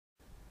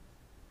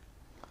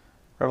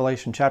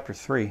Revelation chapter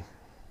 3.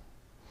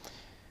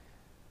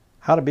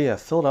 How to be a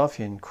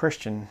Philadelphian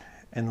Christian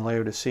in the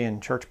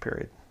Laodicean church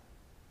period.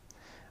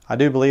 I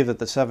do believe that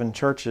the 7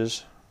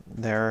 churches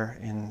there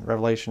in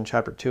Revelation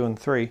chapter 2 and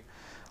 3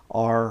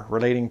 are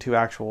relating to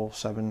actual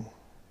 7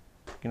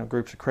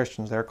 groups of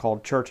Christians there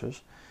called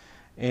churches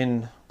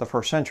in the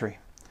first century.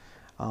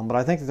 But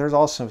I think that there's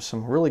also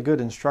some really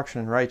good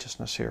instruction in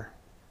righteousness here.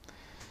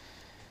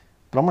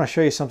 But I'm going to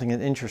show you something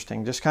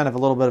interesting, just kind of a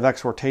little bit of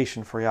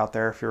exhortation for you out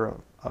there if you're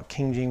a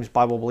King James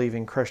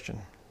Bible-believing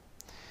Christian.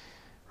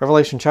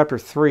 Revelation chapter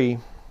 3,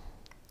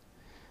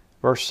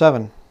 verse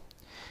 7.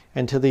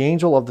 And to the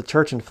angel of the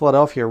church in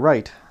Philadelphia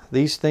write,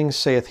 These things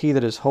saith he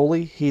that is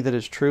holy, he that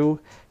is true,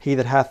 he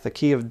that hath the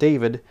key of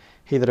David,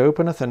 he that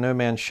openeth and no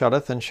man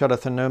shutteth, and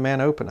shutteth and no man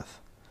openeth.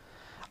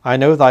 I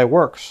know thy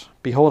works.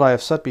 Behold, I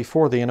have set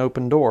before thee an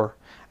open door,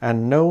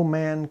 and no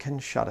man can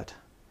shut it.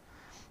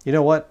 You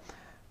know what?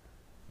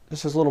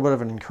 This is a little bit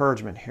of an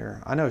encouragement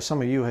here. I know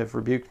some of you have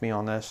rebuked me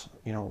on this,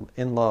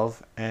 in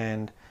love,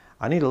 and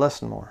I need to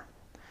listen more.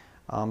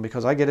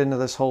 Because I get into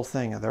this whole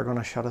thing, they're going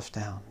to shut us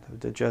down.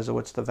 The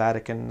Jesuits, the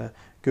Vatican, the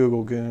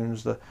Google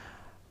goons, the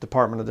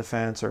Department of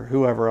Defense, or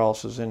whoever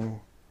else is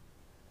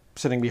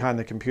sitting behind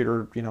the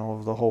computer,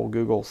 of the whole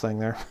Google thing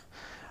there,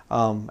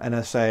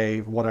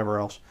 NSA, whatever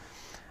else.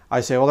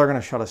 I say, well, they're going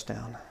to shut us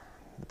down.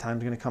 The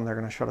time's going to come, they're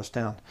going to shut us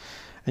down.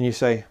 And you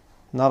say,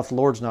 not if the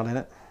Lord's not in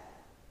it.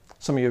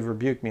 Some of you have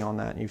rebuked me on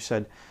that, and you've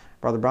said,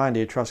 Brother Brian, do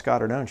you trust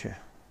God or don't you?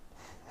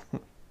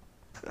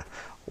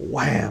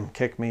 Wham!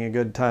 Kick me a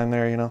good time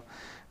there,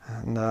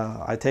 And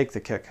I take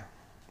the kick.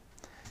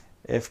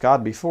 If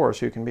God be for us,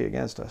 who can be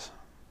against us?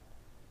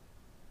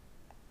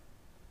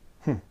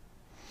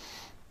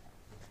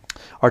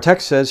 Our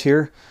text says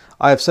here,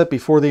 I have set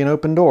before thee an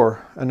open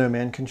door, and no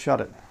man can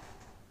shut it.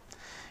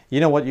 You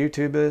know what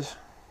YouTube is?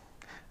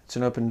 It's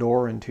an open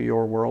door into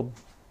your world.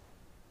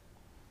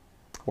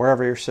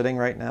 Wherever you're sitting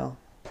right now,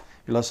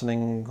 you're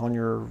listening on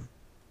your,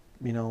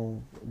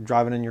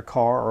 driving in your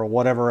car or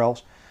whatever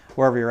else,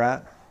 wherever you're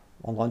at,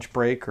 on lunch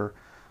break or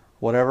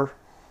whatever,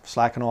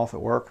 slacking off at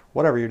work,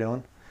 whatever you're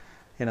doing,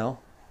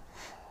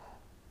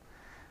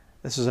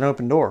 this is an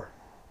open door.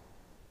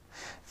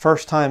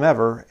 First time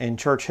ever in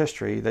church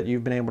history that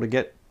you've been able to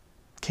get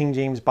King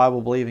James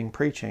Bible believing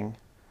preaching,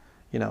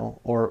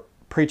 or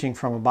preaching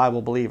from a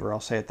Bible believer,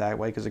 I'll say it that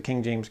way, because the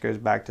King James goes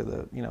back to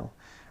the,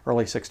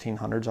 early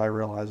 1600s, I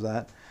realize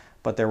that.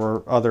 But there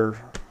were other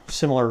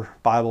similar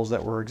Bibles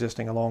that were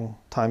existing a long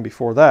time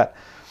before that.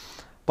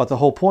 But the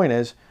whole point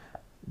is,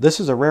 this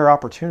is a rare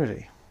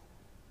opportunity.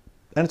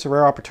 And it's a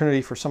rare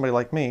opportunity for somebody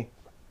like me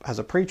as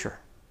a preacher.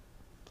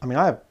 I mean,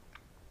 I have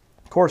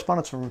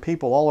correspondence from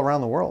people all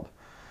around the world.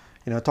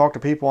 I talk to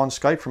people on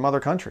Skype from other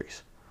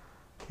countries.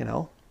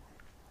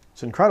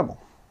 It's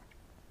incredible.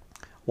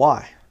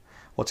 Why?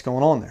 What's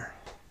going on there?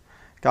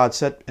 God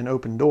set an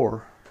open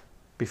door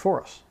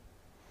before us.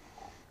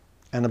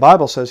 And the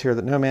Bible says here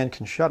that no man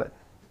can shut it.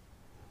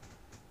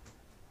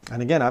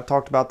 And again, I've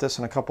talked about this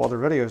in a couple other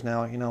videos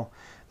now.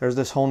 There's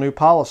this whole new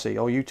policy.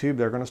 Oh, YouTube,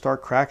 they're going to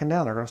start cracking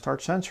down. They're going to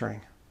start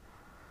censoring.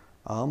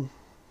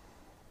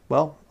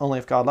 Well, only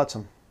if God lets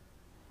them.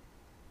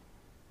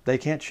 They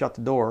can't shut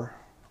the door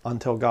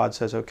until God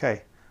says,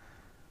 okay,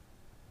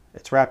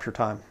 it's rapture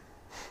time.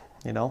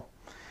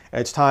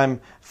 It's time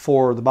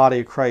for the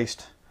body of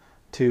Christ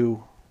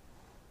to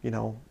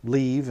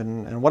leave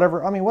and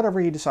whatever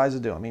he decides to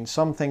do.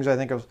 Some things I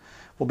think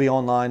will be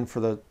online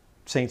for the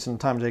saints in the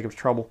time of Jacob's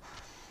trouble.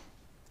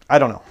 I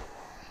don't know.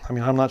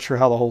 I'm not sure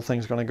how the whole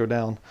thing's going to go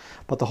down.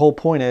 But the whole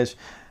point is,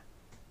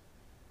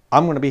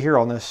 I'm going to be here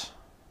on this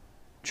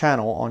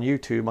channel on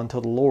YouTube until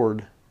the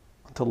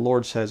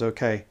Lord says,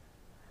 okay,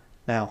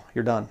 now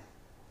you're done.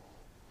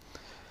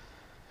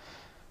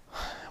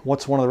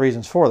 What's one of the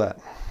reasons for that?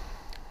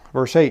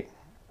 Verse 8,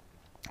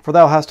 for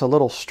thou hast a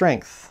little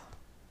strength.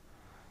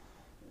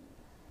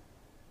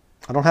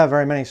 I don't have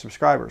very many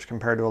subscribers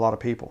compared to a lot of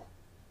people.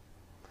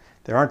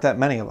 There aren't that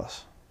many of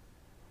us.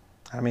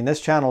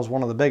 This channel is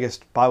one of the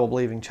biggest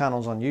Bible-believing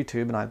channels on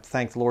YouTube, and I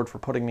thank the Lord for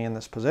putting me in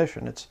this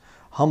position. It's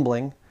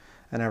humbling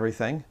and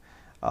everything.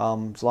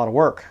 It's a lot of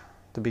work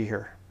to be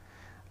here.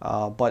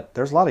 But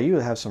there's a lot of you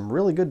that have some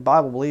really good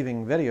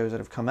Bible-believing videos that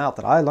have come out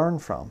that I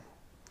learned from.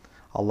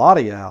 A lot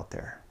of you out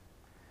there.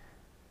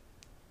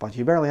 But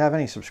you barely have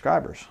any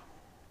subscribers.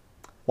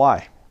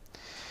 Why?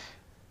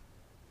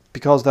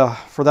 Because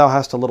for thou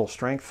hast a little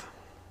strength,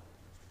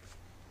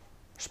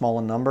 small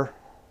in number,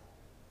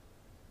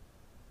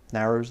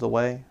 narrows the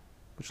way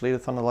which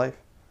leadeth unto life,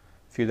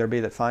 few there be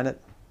that find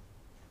it.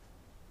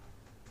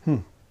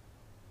 And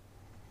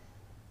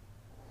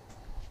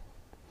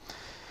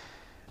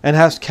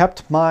hast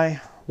kept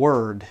my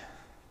word.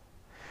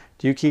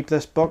 Do you keep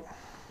this book?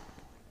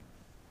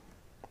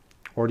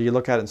 Or do you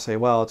look at it and say,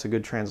 well, it's a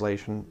good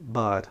translation,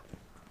 but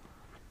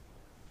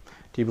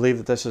do you believe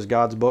that this is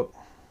God's book?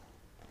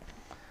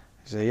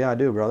 You say, yeah, I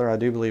do, brother. I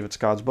do believe it's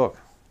God's book.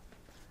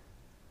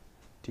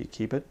 Do you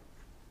keep it?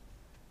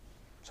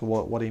 So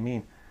what do you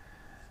mean?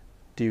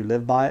 Do you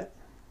live by it?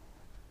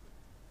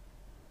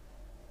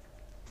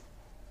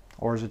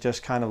 Or is it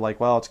just kind of like,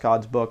 well, it's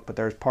God's book, but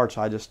there's parts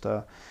I just,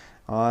 I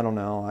don't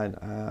know.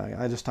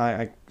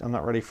 I'm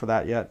not ready for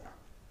that yet.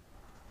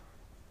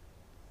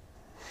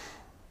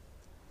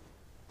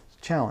 It's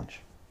a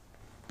challenge.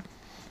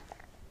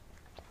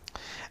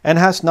 And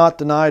hast not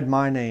denied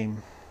my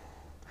name.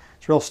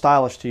 It's real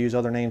stylish to use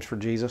other names for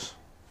Jesus.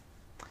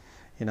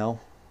 You know,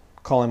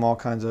 call him all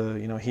kinds of,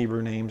 you know,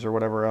 Hebrew names or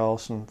whatever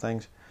else and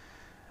things.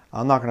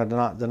 I'm not going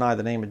to deny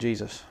the name of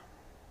Jesus.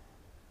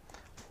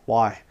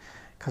 Why?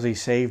 Because he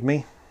saved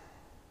me.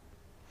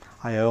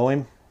 I owe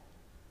him.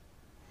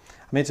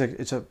 I mean,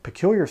 it's a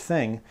peculiar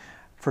thing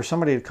for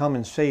somebody to come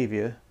and save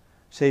you,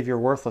 save your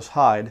worthless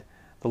hide.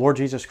 The Lord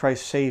Jesus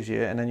Christ saves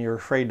you, and then you're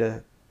afraid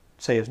to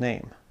say his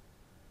name.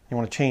 You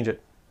want to change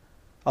it,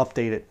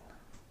 update it.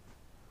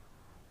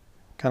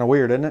 Kind of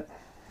weird, isn't it?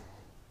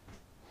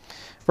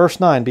 Verse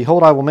 9,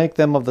 Behold, I will make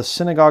them of the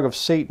synagogue of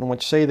Satan,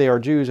 which say they are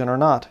Jews and are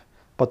not,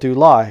 but do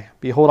lie.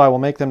 Behold, I will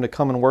make them to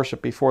come and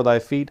worship before thy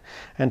feet,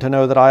 and to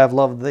know that I have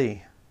loved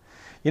thee.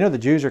 You know, the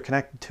Jews are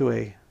connected to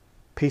a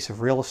piece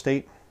of real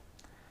estate.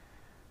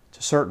 It's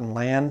a certain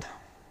land.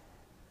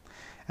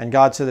 And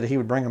God said that he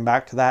would bring them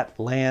back to that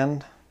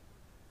land.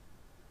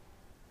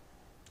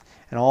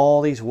 And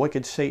all these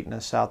wicked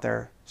Satanists out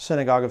there,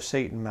 synagogue of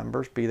Satan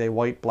members, be they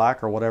white,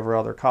 black, or whatever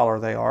other color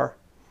they are,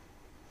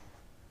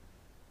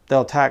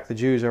 they'll attack the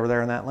Jews over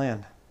there in that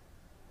land.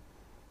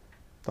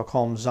 They'll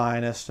call them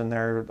Zionists, and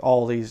they're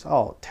all these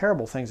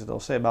terrible things that they'll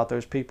say about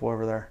those people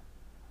over there.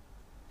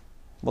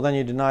 Well, then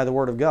you deny the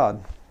word of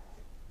God.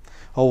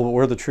 Oh,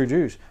 we're the true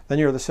Jews. Then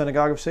you're the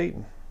synagogue of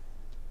Satan.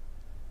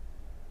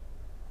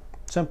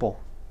 Simple.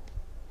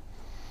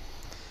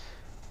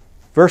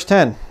 Verse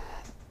 10.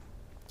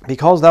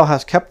 Because thou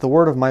hast kept the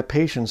word of my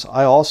patience,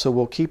 I also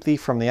will keep thee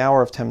from the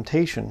hour of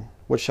temptation,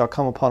 which shall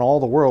come upon all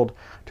the world,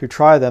 to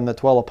try them that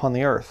dwell upon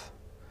the earth.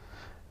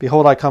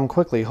 Behold, I come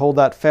quickly. Hold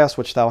that fast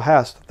which thou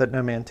hast, that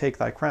no man take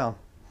thy crown.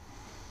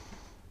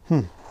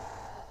 You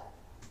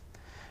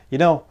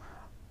know,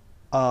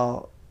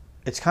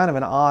 it's kind of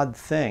an odd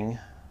thing,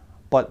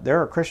 but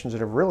there are Christians that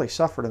have really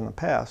suffered in the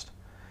past.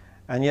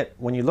 And yet,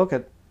 when you look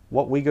at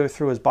what we go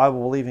through as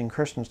Bible-believing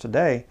Christians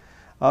today,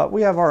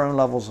 we have our own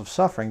levels of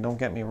suffering, don't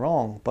get me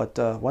wrong. But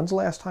when's the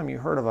last time you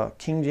heard of a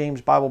King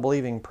James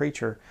Bible-believing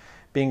preacher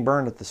being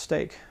burned at the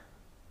stake?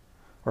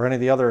 Or any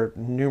of the other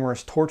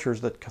numerous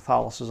tortures that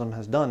Catholicism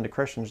has done to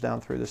Christians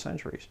down through the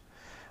centuries?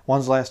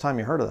 When's the last time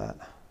you heard of that?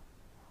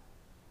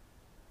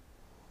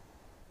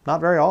 Not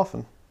very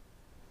often.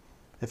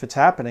 If it's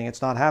happening,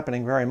 it's not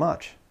happening very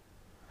much.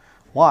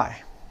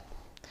 Why?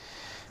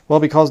 Well,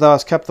 because thou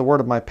hast kept the word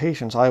of my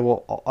patience, I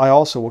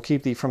also will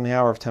keep thee from the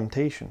hour of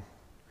temptation.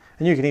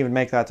 And you can even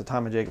make that the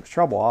time of Jacob's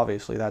trouble.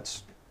 Obviously,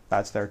 that's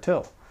there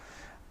too.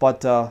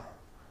 But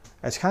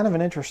it's kind of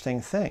an interesting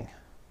thing.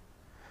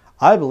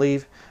 I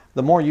believe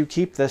the more you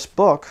keep this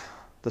book,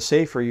 the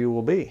safer you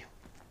will be.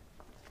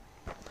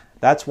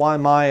 That's why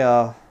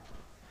my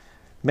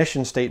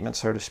mission statement,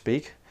 so to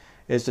speak,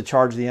 is to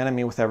charge the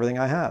enemy with everything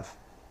I have.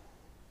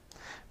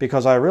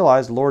 Because I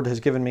realize the Lord has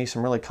given me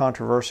some really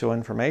controversial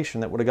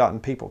information that would have gotten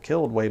people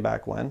killed way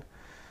back when.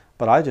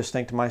 But I just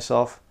think to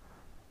myself,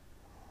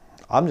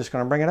 I'm just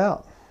going to bring it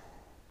out.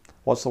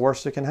 What's the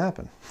worst that can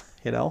happen?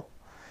 You know?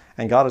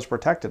 And God has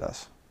protected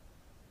us.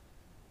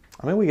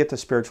 I mean, we get the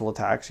spiritual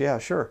attacks, yeah,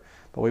 sure.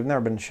 But we've never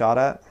been shot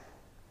at.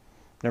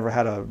 Never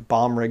had a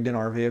bomb rigged in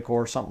our vehicle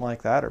or something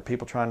like that. Or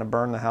people trying to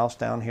burn the house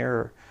down here.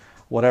 Or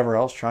whatever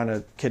else, trying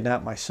to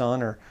kidnap my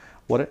son. Or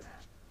what?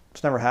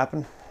 It's never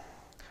happened.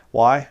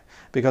 Why?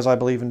 Because I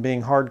believe in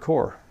being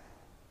hardcore.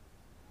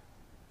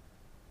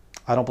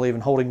 I don't believe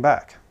in holding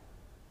back.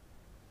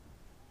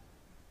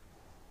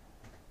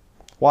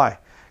 Why?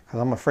 Because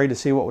I'm afraid to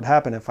see what would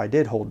happen if I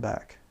did hold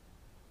back.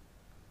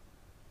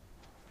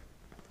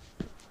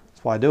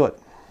 That's why I do it.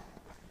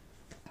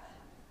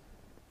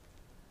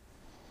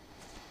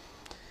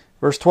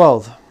 Verse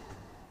 12.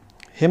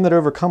 Him that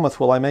overcometh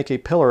will I make a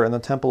pillar in the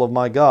temple of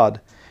my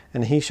God,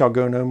 and he shall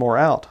go no more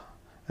out.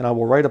 And I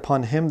will write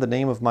upon him the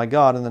name of my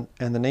God,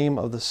 and the name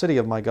of the city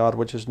of my God,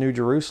 which is New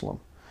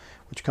Jerusalem,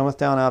 which cometh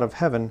down out of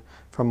heaven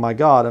from my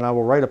God, and I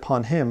will write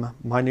upon him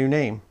my new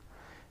name.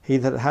 He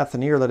that hath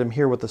an ear, let him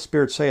hear what the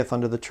Spirit saith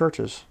unto the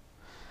churches.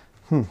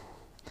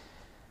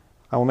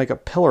 I will make a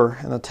pillar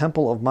in the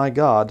temple of my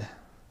God.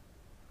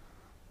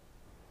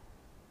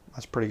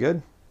 That's pretty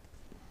good.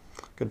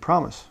 Good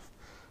promise.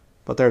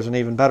 But there's an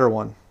even better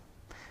one.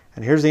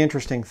 And here's the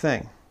interesting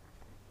thing.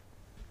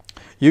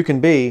 You can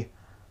be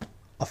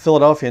a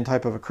Philadelphian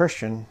type of a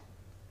Christian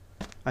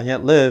and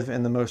yet live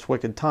in the most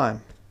wicked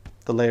time,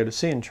 the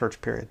Laodicean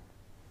church period.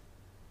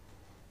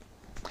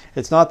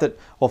 It's not that,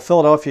 well,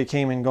 Philadelphia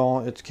came and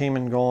gone,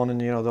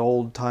 and, you know, the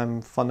old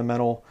time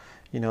fundamental,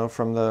 you know,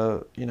 from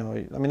the, you know,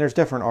 I mean, there's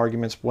different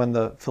arguments when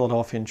the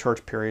Philadelphian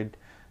church period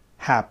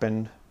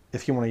happened,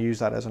 if you want to use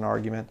that as an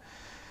argument.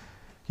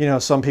 You know,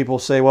 some people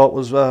say, well, it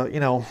was, you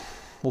know,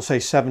 we'll say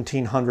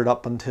 1700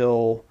 up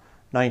until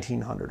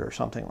 1900 or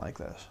something like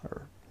this,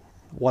 or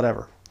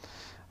whatever.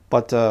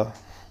 But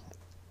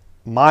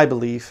my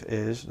belief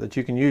is that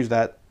you can use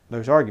that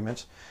those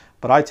arguments,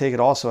 but I take it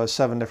also as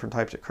 7 different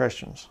types of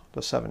Christians,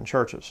 the 7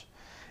 churches.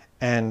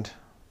 And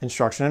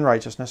instruction in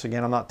righteousness,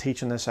 again, I'm not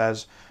teaching this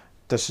as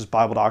this is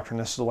Bible doctrine,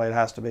 this is the way it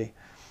has to be.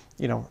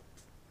 You know,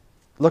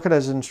 look at it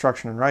as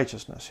instruction in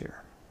righteousness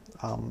here.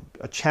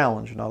 A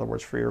challenge, in other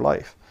words, for your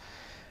life.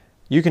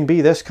 You can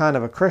be this kind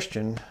of a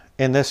Christian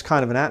in this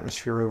kind of an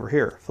atmosphere over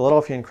here.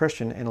 Philadelphian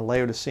Christian in a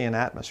Laodicean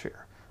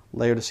atmosphere,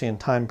 Laodicean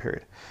time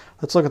period.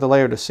 Let's look at the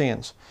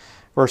Laodiceans.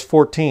 Verse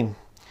 14.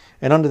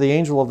 And unto the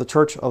angel of the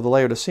church of the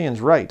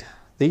Laodiceans write,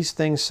 These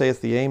things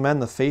saith the Amen,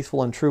 the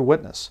faithful and true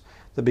witness,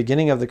 the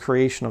beginning of the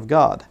creation of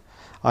God.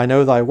 I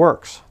know thy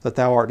works, that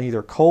thou art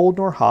neither cold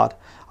nor hot.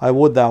 I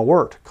would thou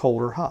wert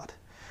cold or hot.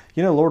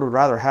 You know, the Lord would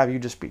rather have you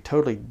just be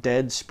totally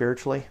dead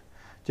spiritually,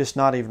 just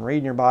not even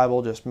reading your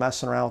Bible, just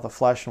messing around with the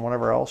flesh and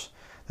whatever else,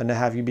 than to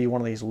have you be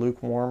one of these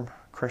lukewarm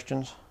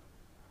Christians.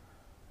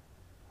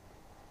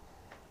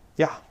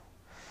 Yeah.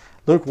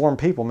 Lukewarm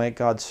people make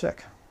God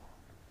sick.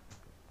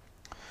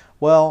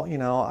 Well, you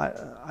know,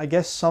 I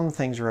guess some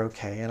things are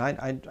okay, and I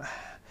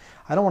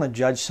don't want to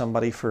judge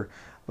somebody for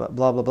blah,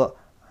 blah, blah.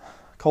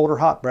 Cold or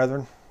hot,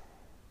 brethren?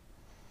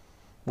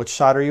 Which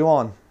side are you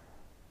on?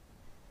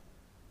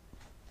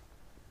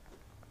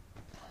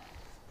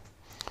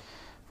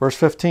 Verse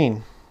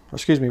 16.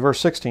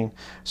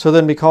 So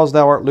then, because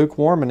thou art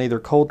lukewarm and neither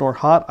cold nor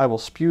hot, I will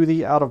spew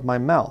thee out of my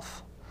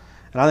mouth.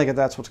 And I think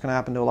that's what's going to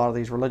happen to a lot of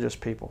these religious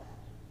people.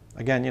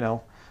 Again, you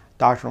know,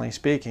 doctrinally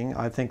speaking,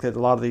 I think that a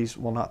lot of these,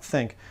 well, not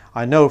think,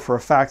 I know for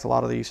a fact a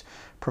lot of these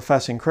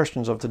professing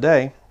Christians of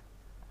today,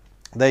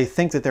 they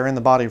think that they're in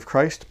the body of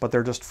Christ, but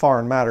they're just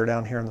foreign matter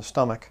down here in the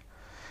stomach.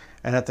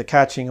 And at the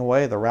catching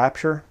away, the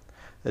rapture,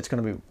 it's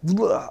going to be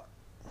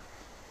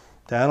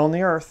down on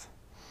the earth.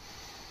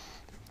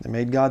 They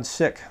made God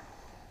sick.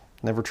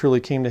 Never truly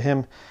came to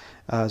Him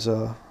as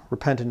a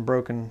repentant,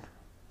 broken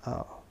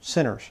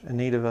sinners in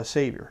need of a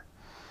Savior.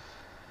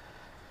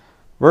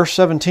 Verse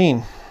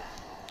 17.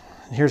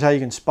 Here's how you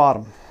can spot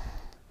them.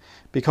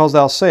 Because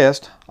thou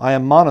sayest, I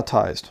am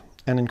monetized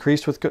and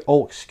increased with good.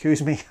 Oh,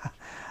 excuse me.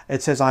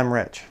 It says I'm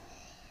rich.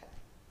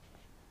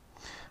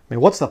 I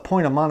mean, what's the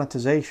point of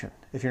monetization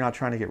if you're not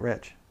trying to get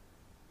rich?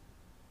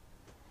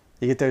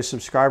 You get those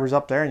subscribers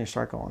up there and you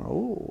start going,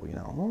 oh, you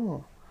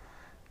know,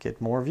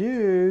 get more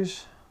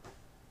views.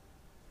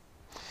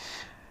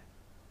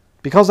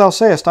 Because thou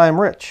sayest, I am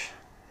rich,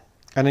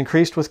 and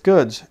increased with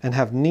goods, and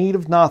have need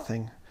of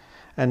nothing,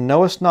 and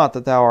knowest not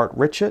that thou art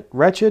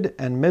wretched,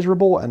 and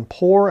miserable, and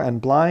poor, and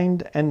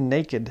blind, and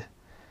naked.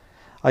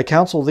 I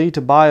counsel thee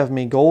to buy of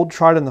me gold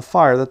tried in the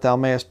fire, that thou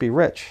mayest be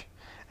rich,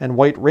 and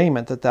white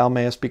raiment, that thou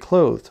mayest be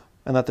clothed,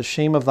 and that the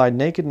shame of thy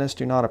nakedness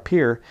do not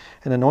appear,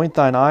 and anoint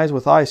thine eyes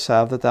with eye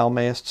salve, that thou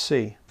mayest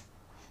see.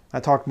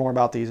 I talked more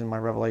about these in my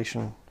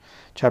Revelation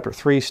chapter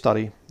 3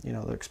 study, you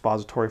know, the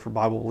expository for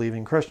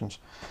Bible-believing Christians.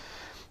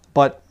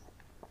 But,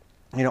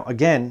 you know,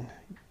 again,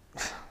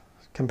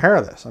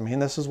 compare this. I mean,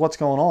 this is what's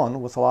going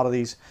on with a lot of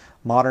these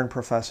modern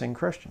professing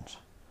Christians.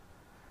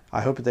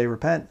 I hope that they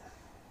repent.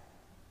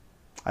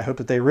 I hope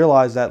that they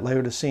realize that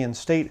Laodicean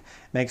state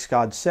makes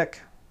God sick.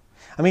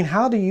 I mean,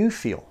 how do you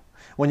feel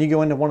when you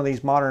go into one of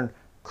these modern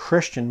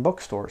Christian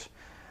bookstores?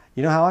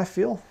 You know how I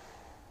feel?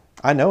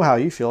 I know how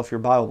you feel if you're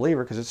a Bible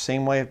believer, because it's the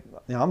same way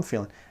I'm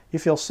feeling. You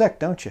feel sick,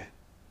 don't you?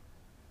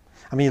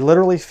 I mean, you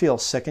literally feel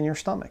sick in your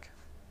stomach.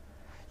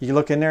 You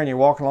look in there and you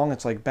walk along,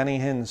 it's like Benny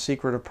Hinn's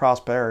Secret of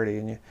Prosperity,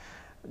 and you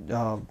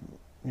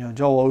know,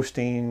 Joel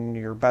Osteen,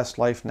 Your Best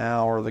Life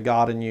Now, or The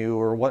God in You,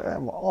 or what,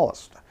 all this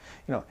stuff,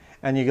 you know.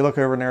 And you look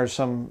over and there's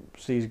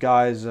these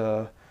guys,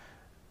 you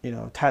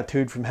know,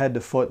 tattooed from head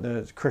to foot,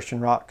 the Christian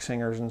rock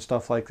singers and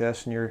stuff like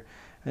this, and you're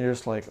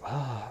just like,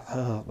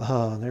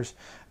 there's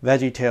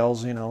Veggie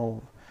Tales, you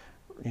know,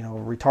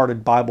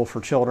 retarded Bible for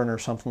children or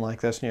something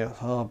like this, and you go,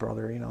 oh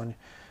brother, you know. And,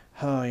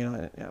 you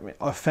know, I mean,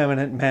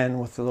 effeminate men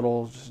with the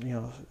little, you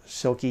know,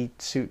 silky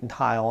suit and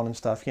tie on and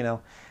stuff, you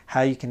know,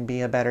 how you can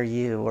be a better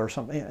you or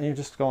something. And you're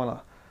just going,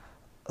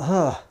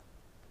 ugh.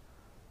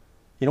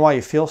 You know why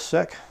you feel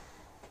sick?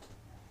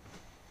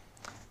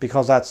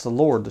 Because that's the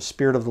Lord, the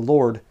Spirit of the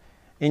Lord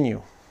in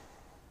you.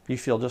 You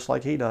feel just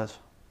like He does.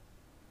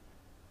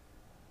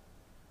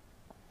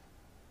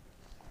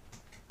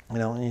 You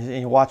know,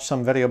 and you watch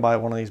some video by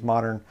one of these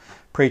modern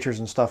preachers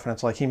and stuff, and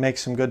it's like he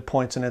makes some good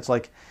points, and it's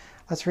like,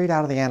 let's read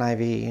out of the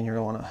NIV, and you're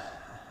going,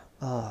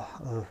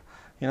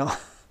 you know,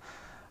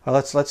 or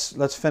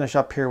let's finish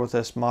up here with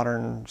this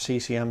modern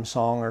CCM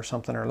song or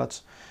something, or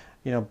let's,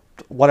 you know,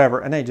 whatever,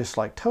 and they just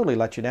like totally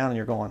let you down, and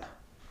you're going,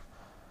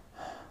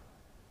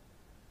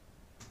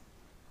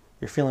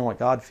 you're feeling what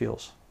God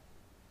feels.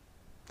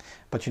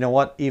 But you know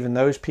what? Even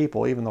those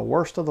people, even the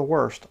worst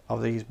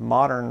of these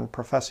modern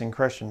professing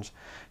Christians,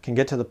 can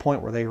get to the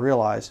point where they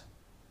realize,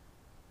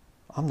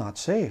 I'm not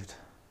saved.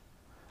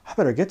 I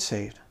better get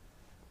saved.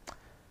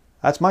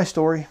 That's my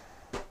story.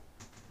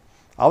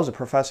 I was a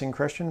professing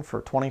Christian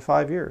for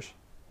 25 years.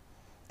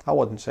 I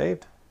wasn't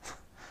saved.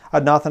 I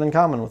had nothing in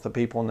common with the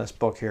people in this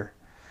book here.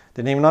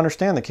 Didn't even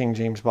understand the King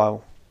James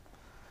Bible.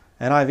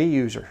 NIV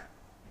user.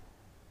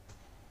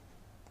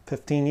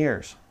 15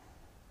 years,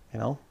 you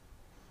know.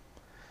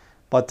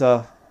 But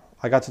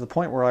I got to the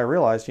point where I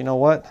realized, you know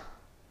what?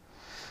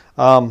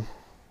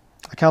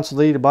 I counsel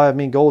thee to buy of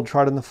me gold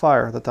tried in the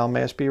fire, that thou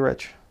mayest be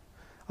rich.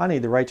 I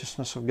need the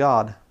righteousness of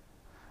God. And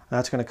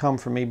that's going to come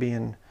from me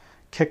being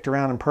kicked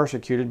around and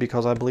persecuted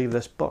because I believe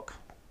this book.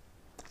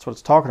 That's what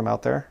it's talking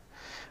about there.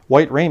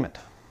 White raiment,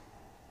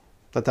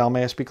 that thou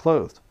mayest be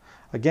clothed.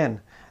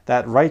 Again,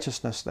 that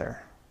righteousness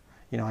there.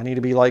 You know, I need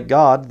to be like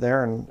God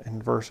there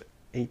in verse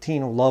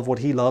 18. Love what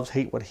he loves,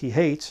 hate what he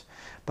hates.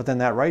 But then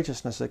that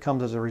righteousness that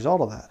comes as a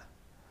result of that.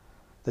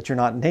 That you're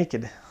not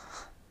naked.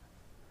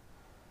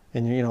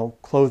 And, you know,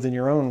 clothed in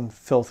your own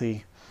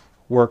filthy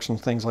works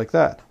and things like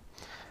that.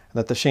 And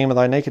that the shame of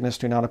thy nakedness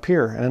do not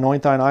appear. And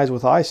anoint thine eyes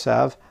with eye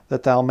salve,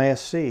 that thou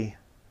mayest see.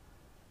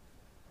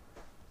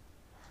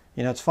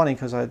 You know, it's funny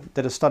because I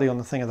did a study on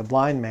the thing of the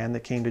blind man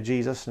that came to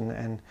Jesus,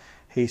 and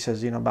he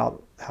says, you know,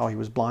 about how he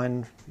was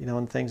blind, you know,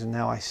 and things, and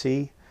now I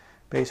see,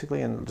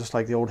 basically, and just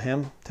like the old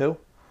hymn, too.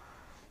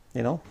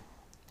 You know?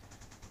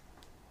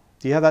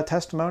 Do you have that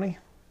testimony?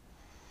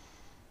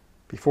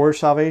 Before your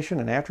salvation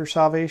and after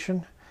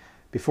salvation?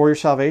 Before your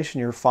salvation,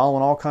 you're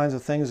following all kinds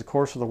of things, the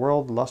course of the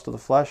world, the lust of the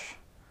flesh,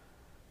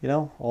 you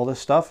know, all this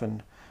stuff,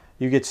 and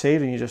you get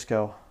saved and you just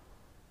go,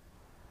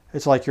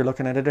 it's like you're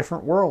looking at a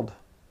different world.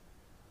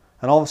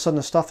 And all of a sudden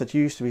the stuff that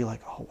you used to be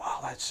like, oh wow,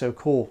 that's so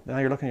cool. Now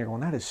you're looking and you're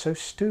going, that is so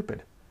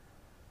stupid.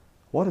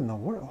 What in the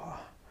world?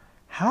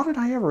 How did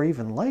I ever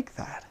even like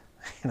that?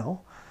 You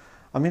know?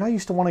 I mean, I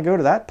used to want to go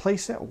to that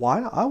place.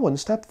 Why? I wouldn't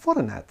step foot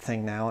in that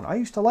thing now. And I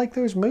used to like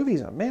those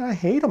movies. Man, I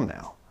hate them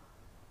now.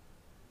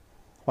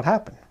 What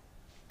happened?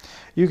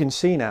 You can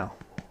see now.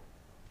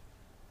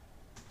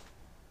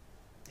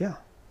 Yeah.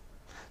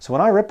 So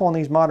when I rip on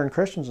these modern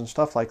Christians and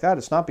stuff like that,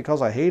 it's not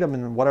because I hate them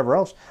and whatever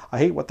else. I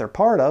hate what they're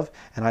part of,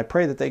 and I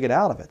pray that they get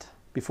out of it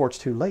before it's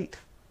too late.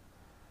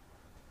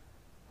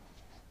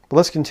 But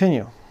let's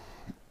continue.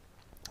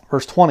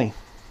 Verse 20.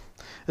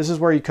 This is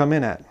where you come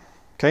in at.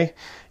 Okay?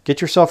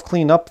 Get yourself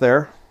cleaned up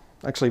there.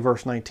 Actually,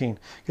 verse 19.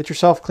 Get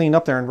yourself cleaned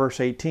up there in verse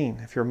 18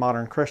 if you're a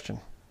modern Christian.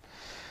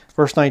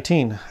 Verse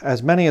 19.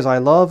 As many as I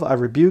love, I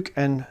rebuke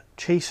and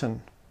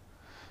chasten.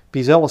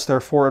 Be zealous,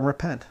 therefore, and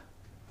repent.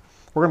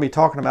 We're going to be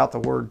talking about the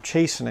word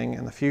chastening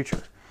in the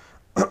future.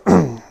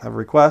 I have a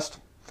request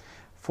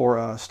for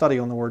a study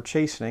on the word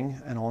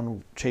chastening and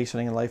on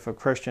chastening in the life of a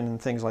Christian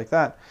and things like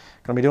that.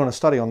 I'm going to be doing a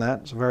study on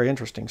that. It's a very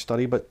interesting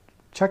study, but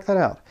check that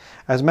out.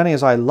 As many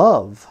as I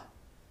love,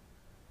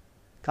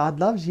 God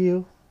loves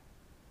you.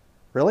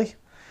 Really?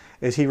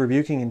 Is he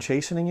rebuking and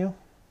chastening you?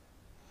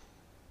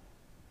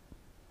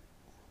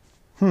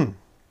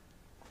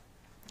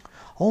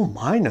 Oh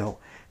my, no.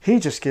 He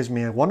just gives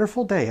me a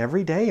wonderful day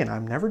every day, and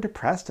I'm never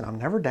depressed, and I'm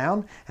never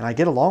down, and I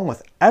get along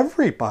with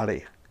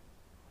everybody.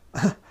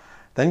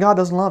 Then God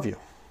doesn't love you.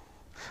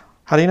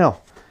 How do you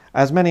know?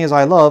 As many as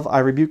I love, I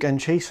rebuke and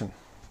chasten.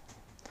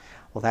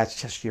 Well,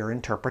 that's just your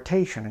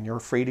interpretation, and you're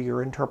free to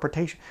your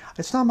interpretation.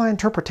 It's not my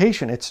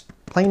interpretation. It's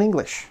plain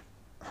English.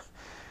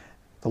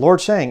 The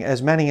Lord's saying,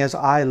 as many as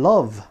I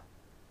love,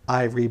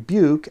 I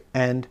rebuke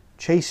and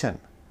chasten.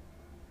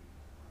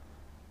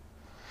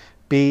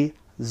 Be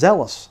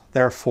zealous,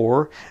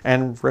 therefore,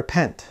 and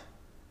repent.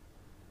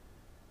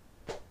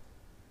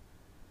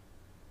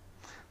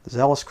 The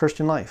zealous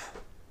Christian life.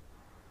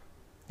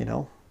 You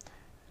know,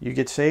 you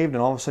get saved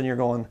and all of a sudden you're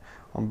going,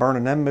 I'm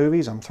burning them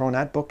movies, I'm throwing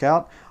that book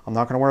out, I'm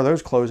not going to wear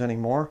those clothes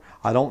anymore,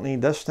 I don't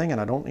need this thing and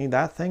I don't need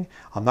that thing,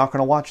 I'm not going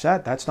to watch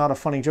that, that's not a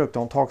funny joke,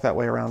 don't talk that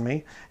way around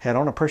me, hey, I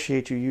don't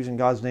appreciate you using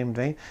God's name in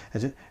vain.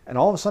 And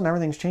all of a sudden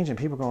everything's changing,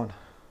 people going,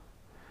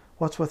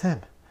 what's with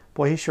him?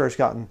 Boy, he sure has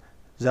gotten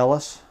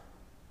zealous.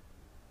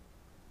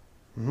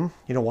 You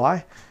know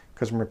why?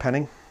 Because I'm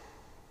repenting.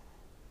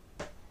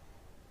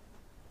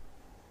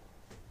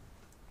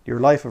 Your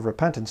life of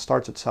repentance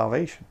starts at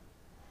salvation.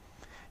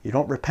 You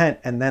don't repent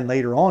and then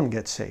later on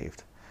get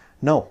saved.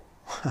 No,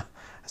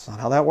 that's not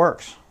how that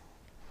works.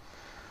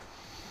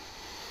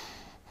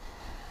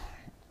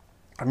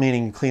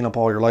 Meaning you clean up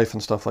all your life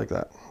and stuff like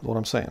that, is what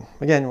I'm saying.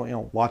 Again, you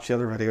know, watch the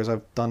other videos.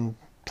 I've done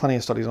plenty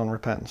of studies on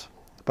repentance.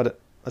 But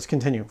let's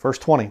continue. Verse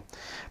 20.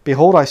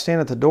 Behold, I stand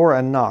at the door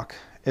and knock.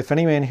 If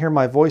any man hear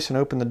my voice and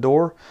open the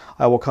door,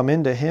 I will come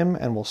in to him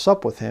and will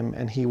sup with him,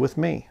 and he with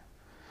me.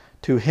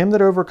 To him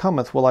that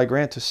overcometh will I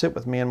grant to sit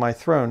with me in my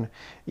throne,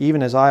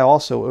 even as I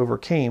also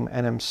overcame,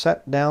 and am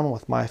set down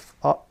with my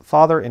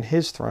Father in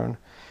his throne.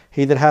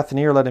 He that hath an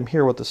ear, let him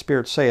hear what the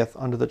Spirit saith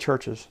unto the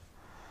churches.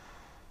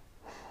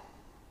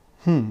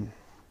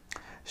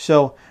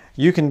 So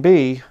you can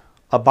be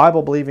a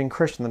Bible-believing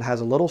Christian that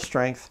has a little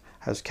strength,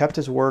 has kept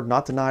his word,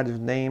 not denied his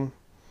name.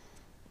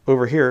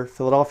 Over here,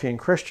 Philadelphian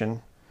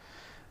Christian.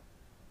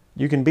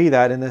 You can be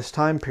that in this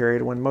time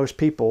period when most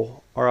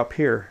people are up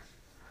here,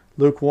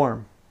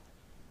 lukewarm,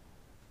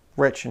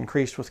 rich,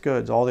 increased with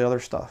goods, all the other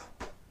stuff.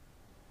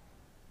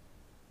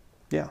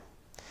 Yeah.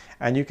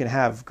 And you can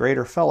have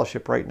greater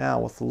fellowship right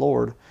now with the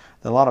Lord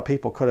than a lot of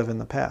people could have in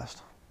the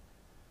past.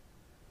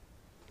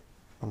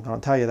 I'm going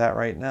to tell you that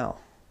right now.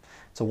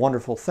 It's a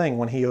wonderful thing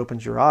when he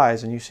opens your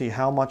eyes and you see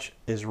how much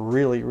is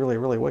really, really,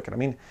 really wicked. I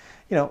mean,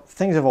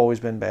 things have always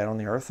been bad on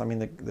the earth. I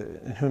mean,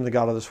 in whom the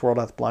God of this world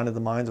hath blinded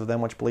the minds of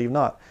them which believe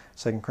not.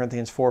 2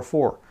 Corinthians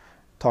 4:4,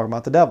 talking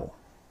about the devil.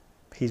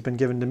 He's been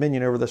given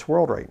dominion over this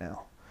world right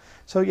now.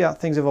 So yeah,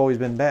 things have always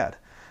been bad,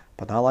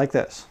 but not like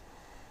this.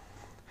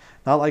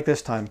 Not like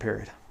this time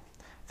period.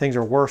 Things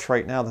are worse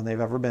right now than they've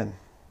ever been.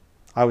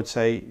 I would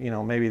say,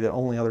 maybe the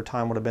only other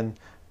time would have been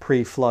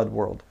pre-flood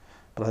world.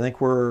 But I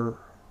think we're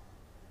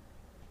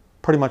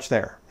pretty much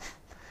there,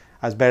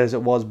 as bad as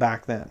it was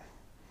back then.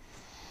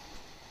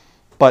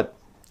 But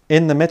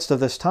in the midst of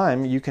this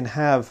time, you can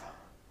have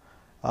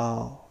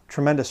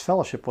tremendous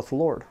fellowship with the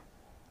Lord.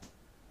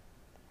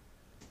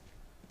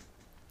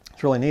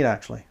 It's really neat,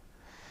 actually.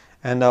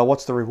 And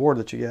what's the reward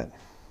that you get?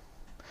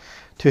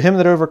 To him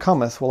that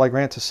overcometh will I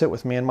grant to sit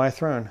with me in my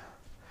throne.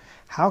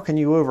 How can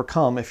you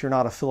overcome if you're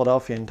not a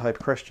Philadelphian type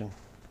Christian?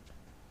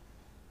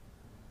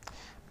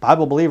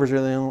 Bible believers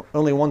are the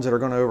only ones that are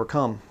going to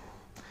overcome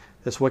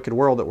this wicked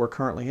world that we're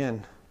currently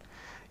in.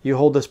 You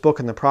hold this book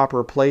in the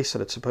proper place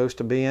that it's supposed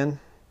to be in,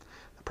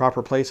 the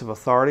proper place of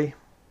authority,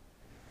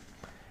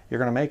 you're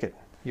going to make it.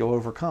 You'll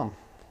overcome.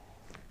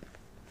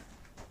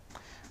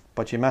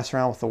 But you mess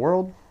around with the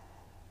world.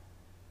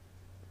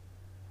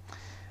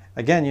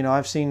 Again,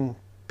 I've seen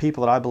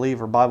people that I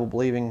believe are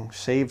Bible-believing,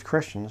 saved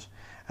Christians,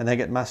 and they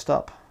get messed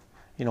up.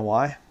 You know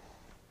why?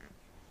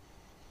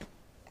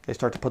 They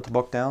start to put the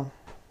book down,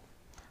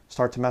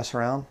 start to mess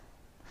around.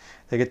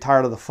 They get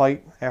tired of the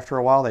fight after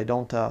a while. They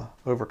don't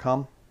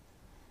overcome.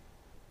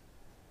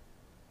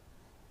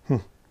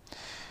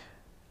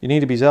 You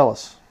need to be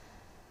zealous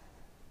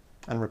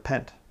and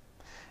repent.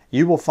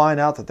 You will find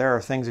out that there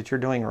are things that you're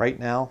doing right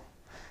now.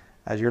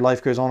 As your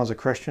life goes on as a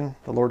Christian,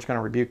 the Lord's going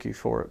to rebuke you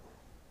for it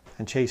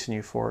and chasten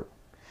you for it.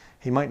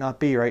 He might not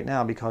be right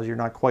now because you're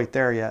not quite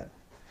there yet.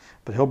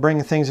 But He'll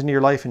bring things into your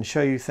life and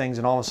show you things,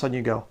 and all of a sudden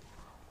you go,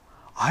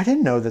 I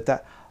didn't know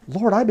that.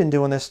 Lord, I've been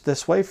doing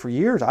this way for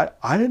years.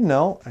 I didn't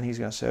know. And He's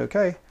going to say,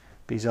 okay,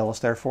 be zealous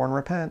therefore and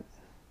repent.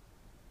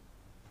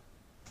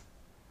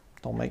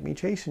 Don't make me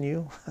chasten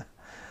you.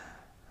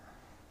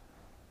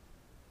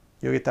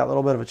 You'll get that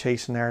little bit of a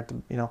chasten there.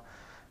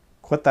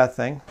 Quit that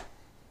thing.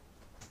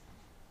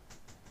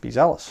 Be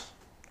zealous.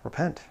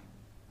 Repent.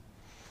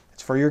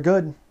 It's for your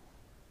good.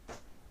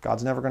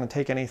 God's never going to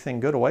take anything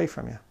good away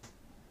from you.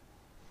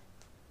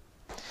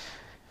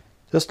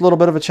 Just a little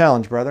bit of a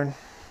challenge, brethren.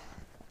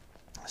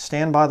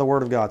 Stand by the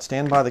Word of God.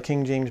 Stand by the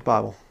King James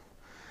Bible.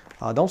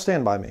 Don't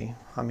stand by me.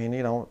 I mean,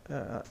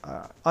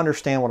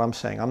 understand what I'm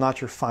saying. I'm not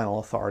your final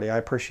authority. I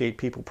appreciate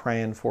people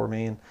praying for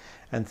me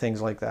and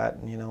things like that.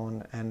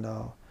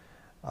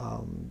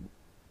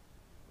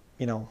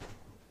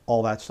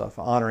 All that stuff.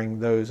 Honoring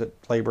those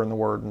that labor in the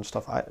Word and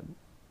stuff.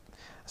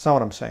 That's not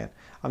what I'm saying.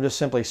 I'm just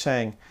simply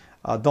saying,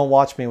 don't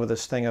watch me with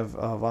this thing of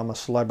I'm a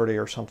celebrity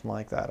or something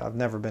like that. I've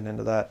never been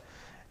into that.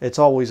 It's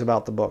always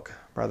about the book,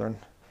 brethren.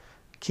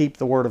 Keep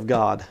the Word of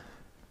God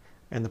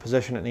in the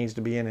position it needs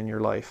to be in your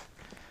life.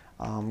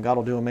 God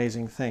will do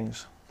amazing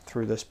things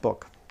through this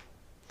book.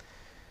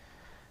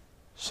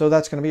 So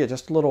that's going to be it.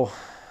 Just a little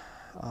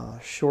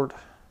short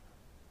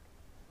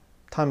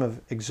time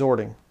of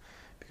exhorting,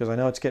 because I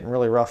know it's getting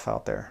really rough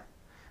out there.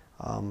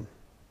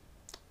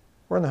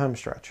 We're in the home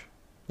stretch.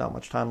 Not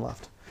much time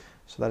left.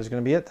 So that is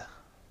going to be it.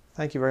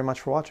 Thank you very much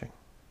for watching.